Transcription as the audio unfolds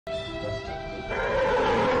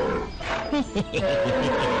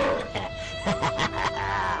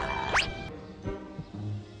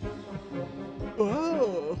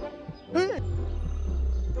Oh.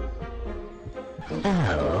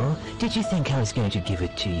 Oh, did you think I was going to give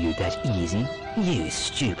it to you that easy? You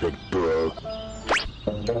stupid bull.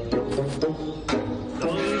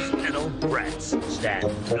 Those little brats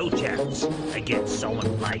stand no chance against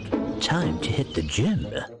someone like... Time to hit the gym.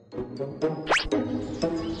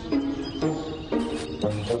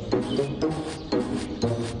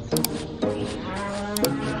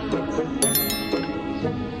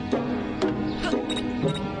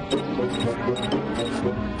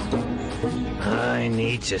 I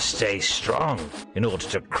need to stay strong in order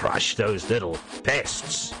to crush those little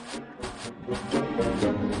pests.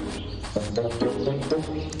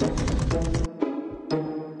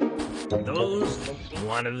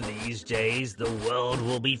 One of these days, the world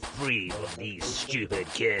will be free of these stupid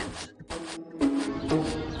kids.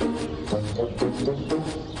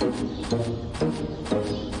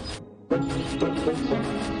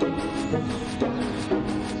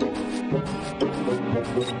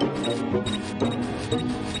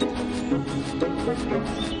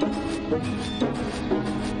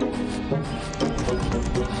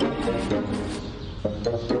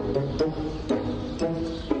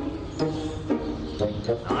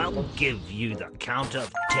 I'll give you the count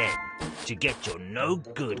of 10 to get your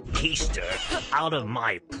no-good keister out of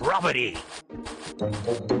my property.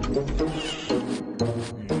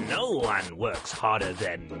 No one works harder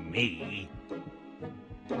than me.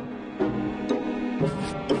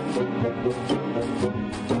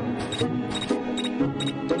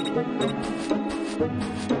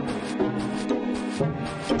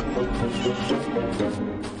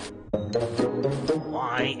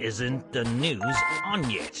 Why isn't the news on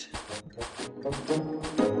yet?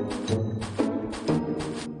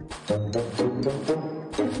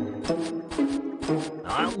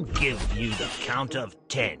 I'll give you the count of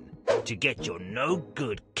 10 to get your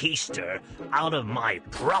no-good keister out of my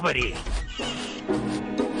property.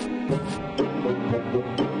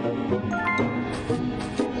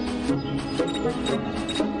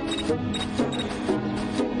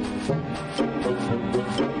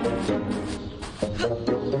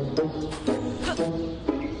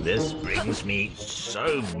 This brings me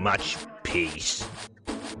so much peace.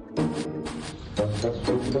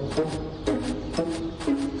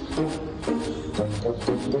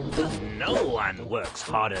 No one works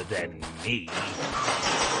harder than me.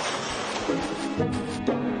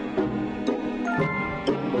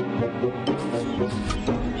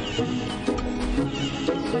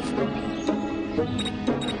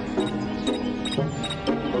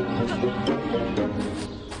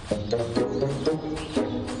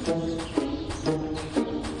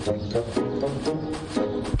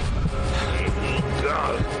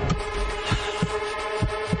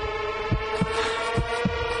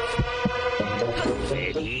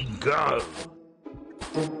 Let he go.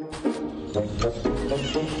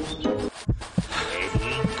 Let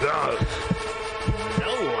he go.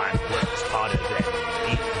 No one works harder than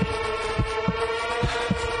me.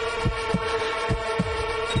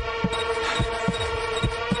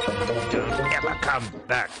 Don't ever come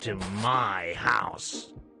back to my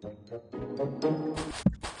house. Let he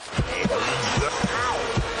go.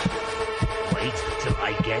 Wait till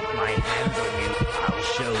I get my hands on you. I'll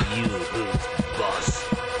show you who's boss.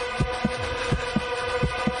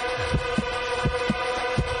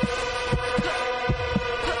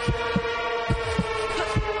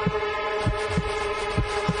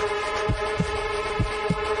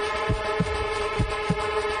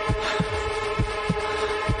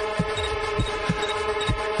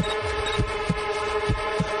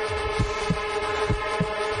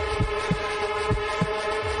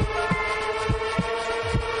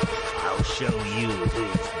 Show you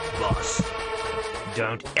who's boss.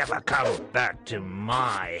 Don't ever come back to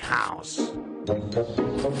my house.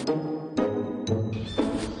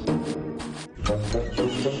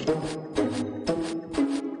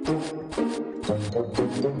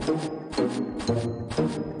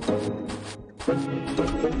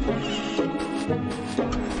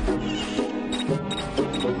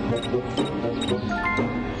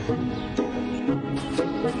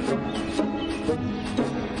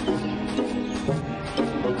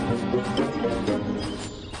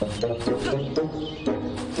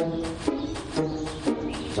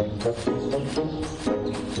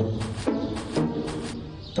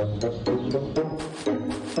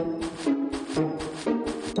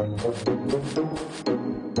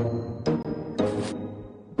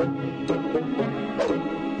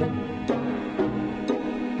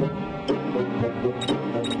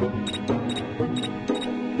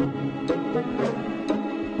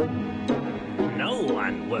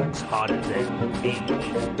 me.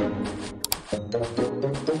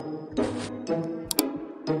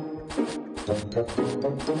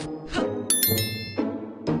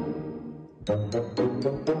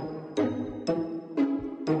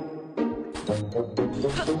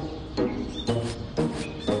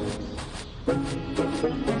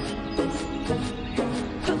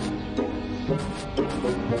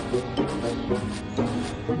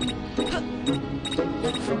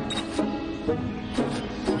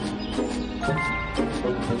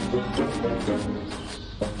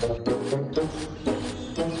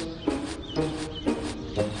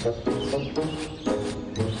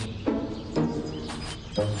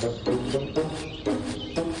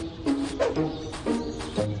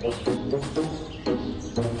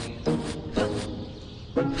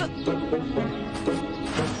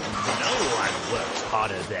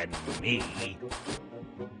 Harder than me.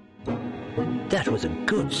 That was a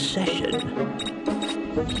good session.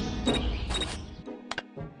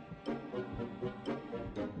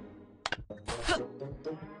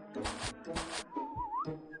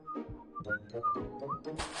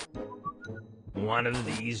 One of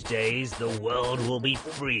these days, the world will be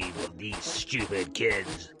free of these stupid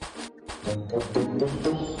kids.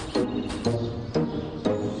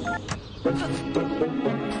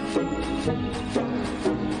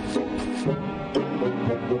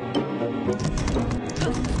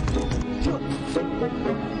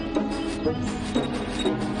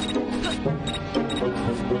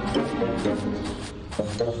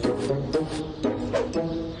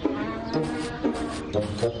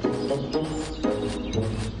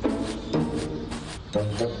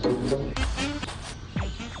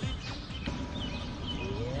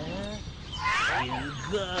 Here you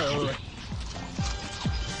go.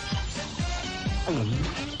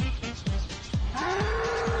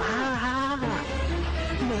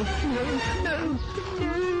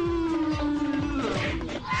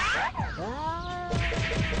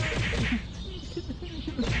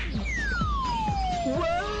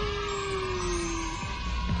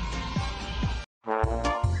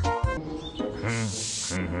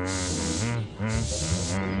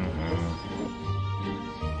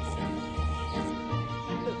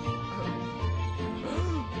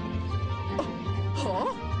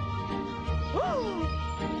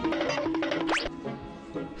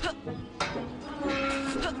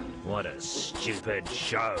 What a stupid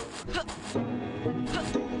show.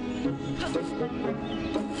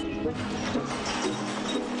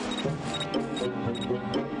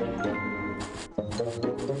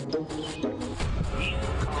 You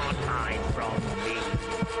can't hide from me.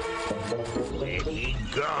 Where'd he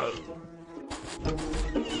go?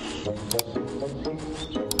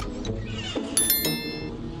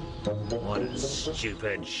 What a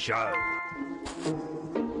stupid show.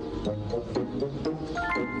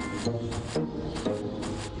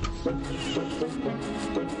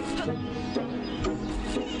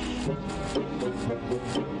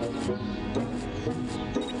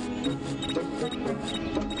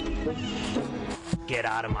 Get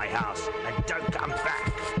out of my house and don't come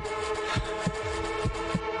back.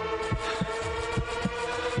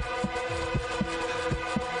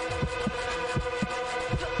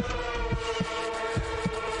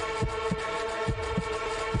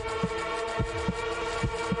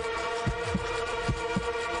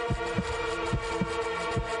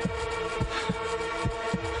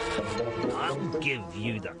 I'll give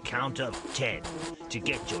you the count of 10 to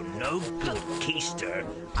get your no-good keister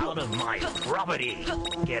out of my property.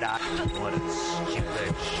 Get out. What a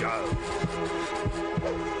stupid show.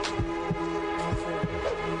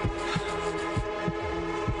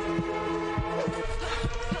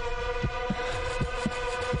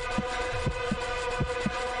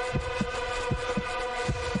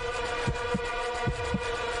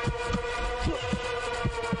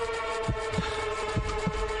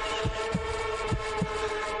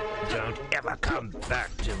 Don't ever come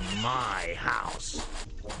back to my house.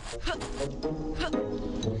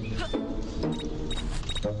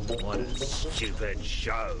 What a stupid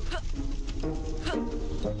show.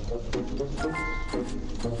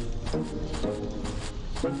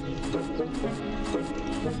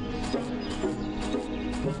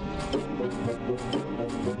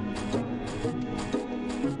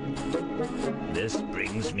 This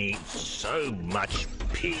brings me so much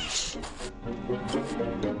peace.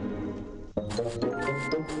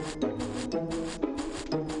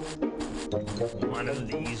 One of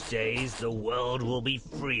these days, the world will be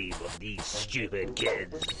free of these stupid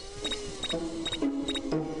kids.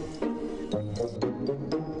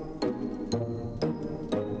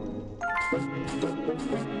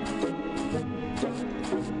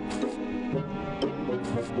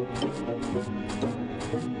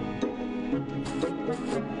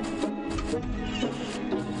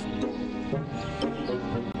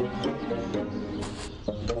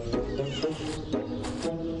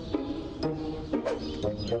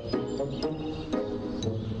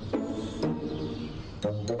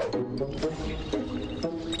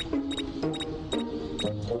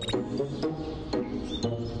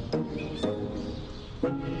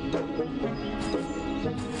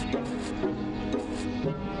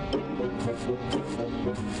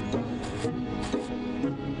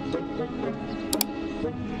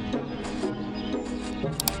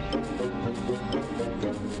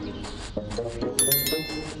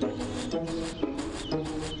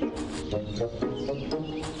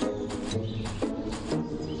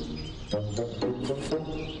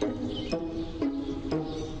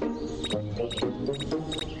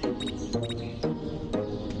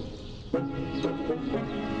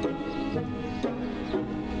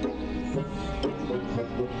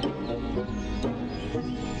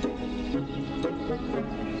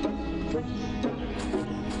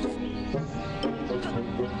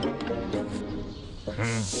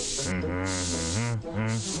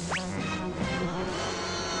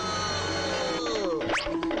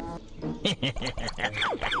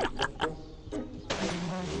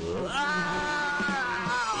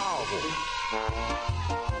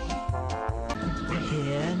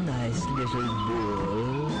 Here, nice little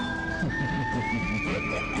bull.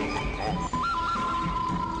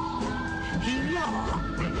 Here.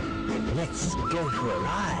 Let's go for a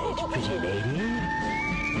ride, pretty lady.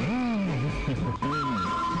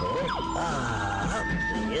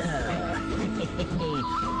 Yeah.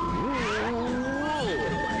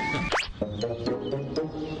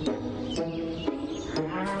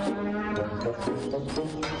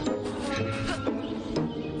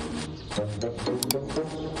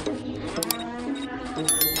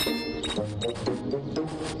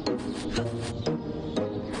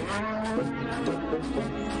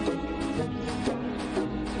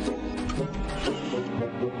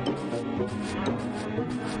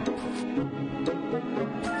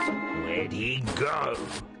 Where'd he go?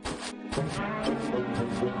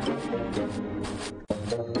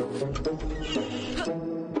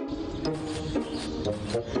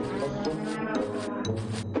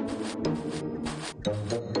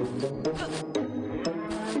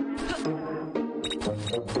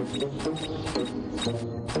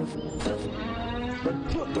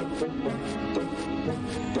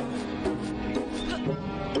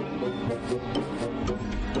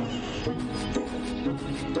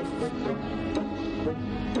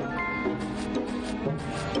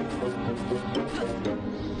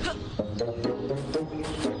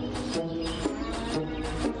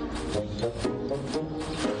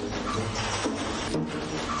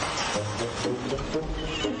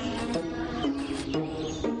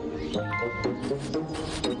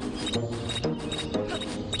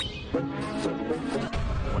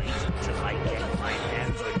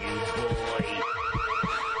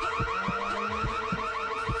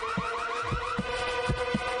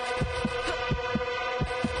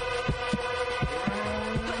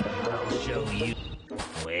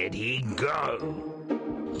 Where'd he go?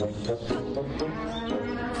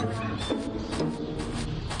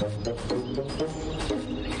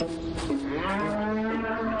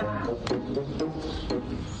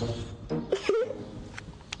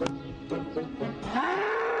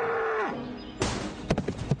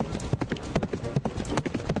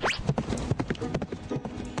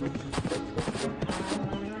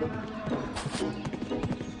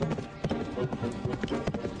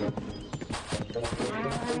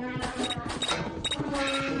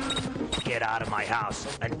 Get out of my house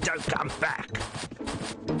and don't come back.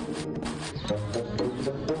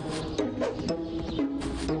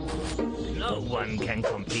 No one can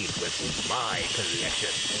compete with my collection.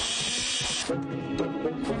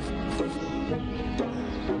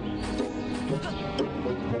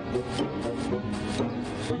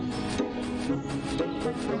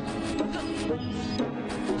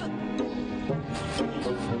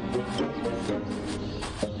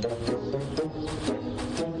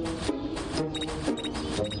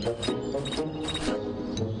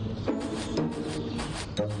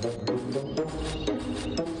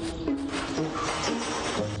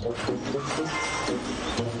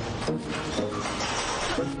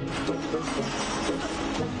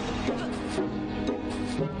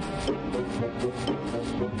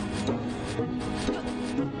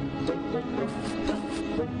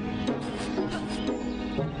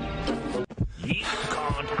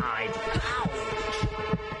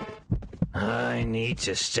 I need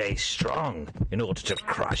to stay strong in order to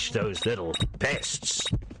crush those little pests.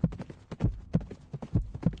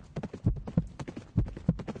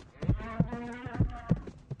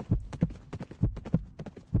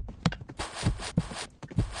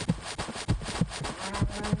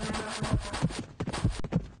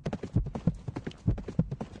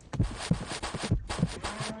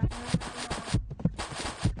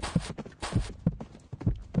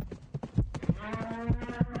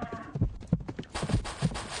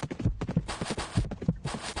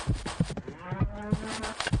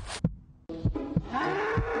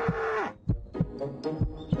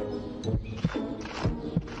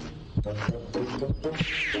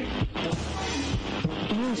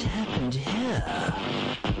 What happened here?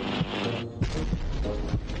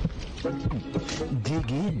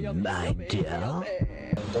 Dig in, my dear.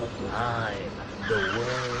 I'm the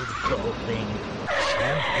world golfing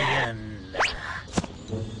champion.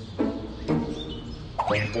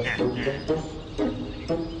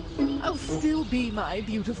 I'll still be my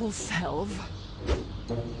beautiful self.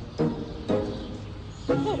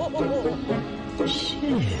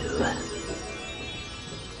 Phew.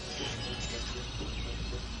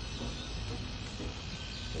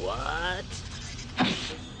 What?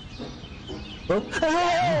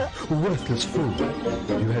 Worthless fool,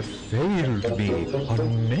 you have failed me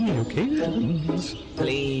on many occasions.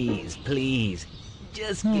 Please,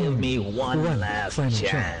 just give me one last final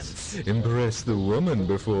chance. Impress the woman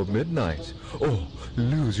before midnight, or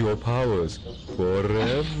lose your powers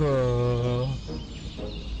forever.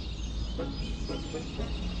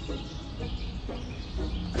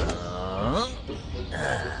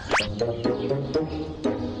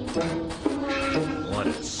 What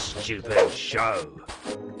a stupid show.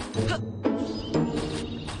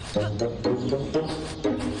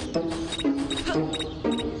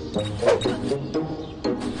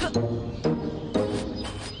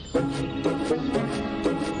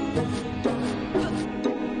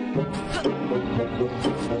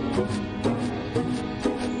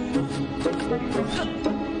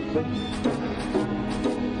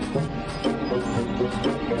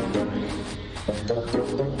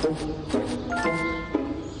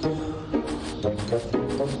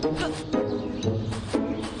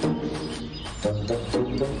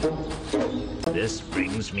 This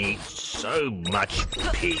brings me so much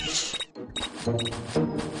peace.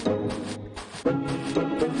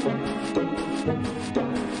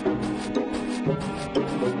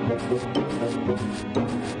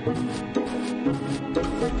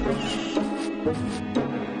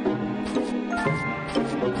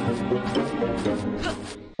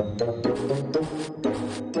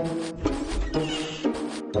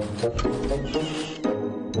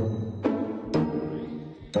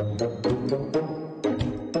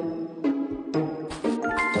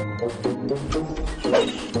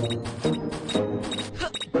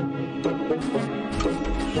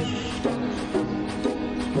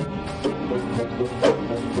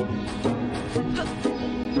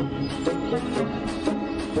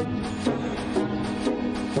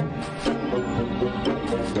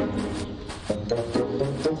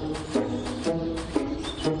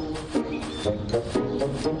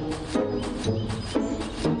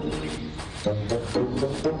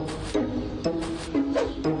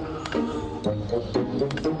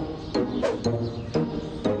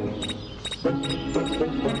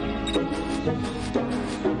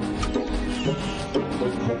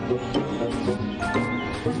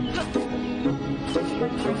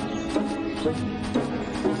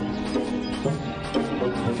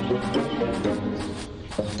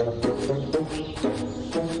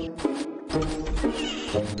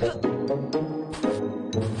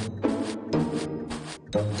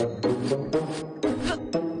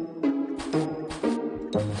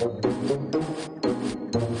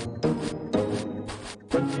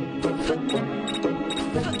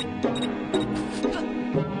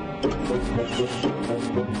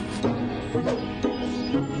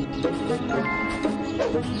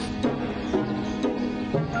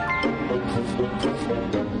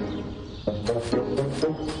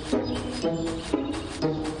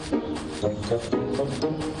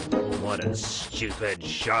 What a stupid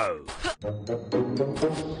show.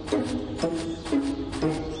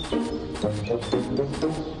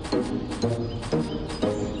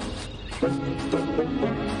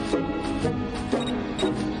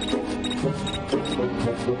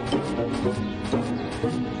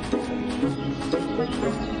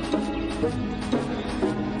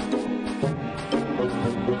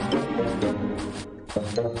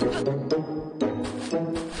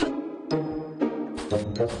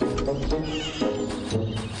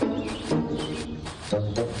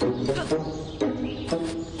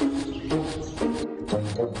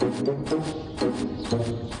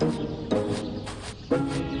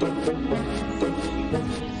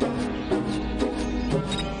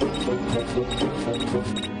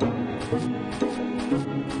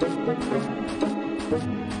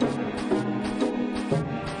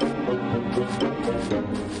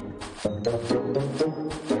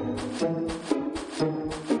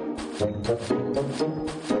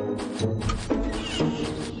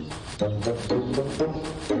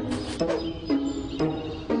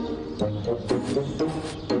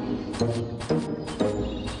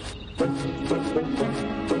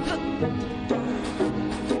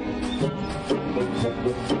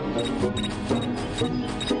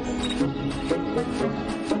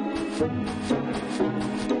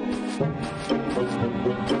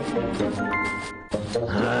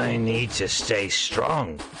 I need to stay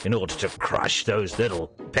strong in order to crush those little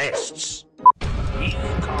pests. You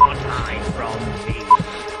can't hide from me.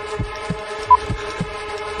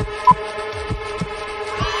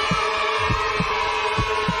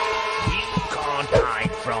 You can't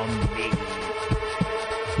hide from me.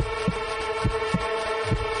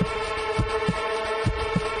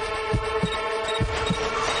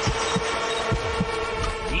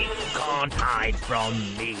 You can't hide from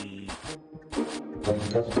me.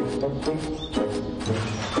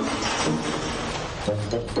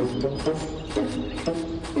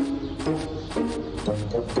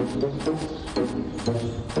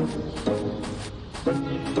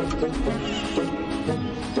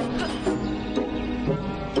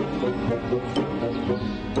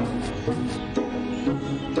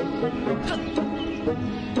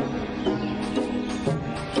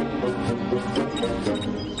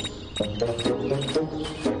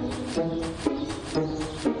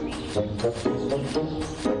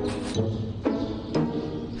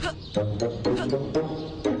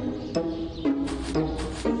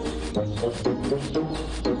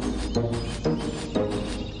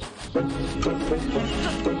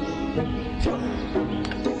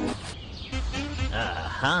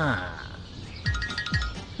 Aha!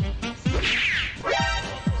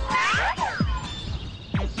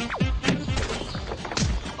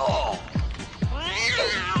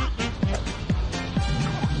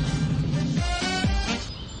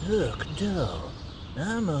 Look, doll,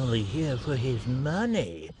 I'm only here for his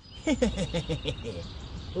money.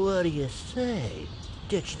 What do you say?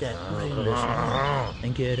 Ditch that brainless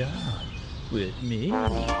and get on with me.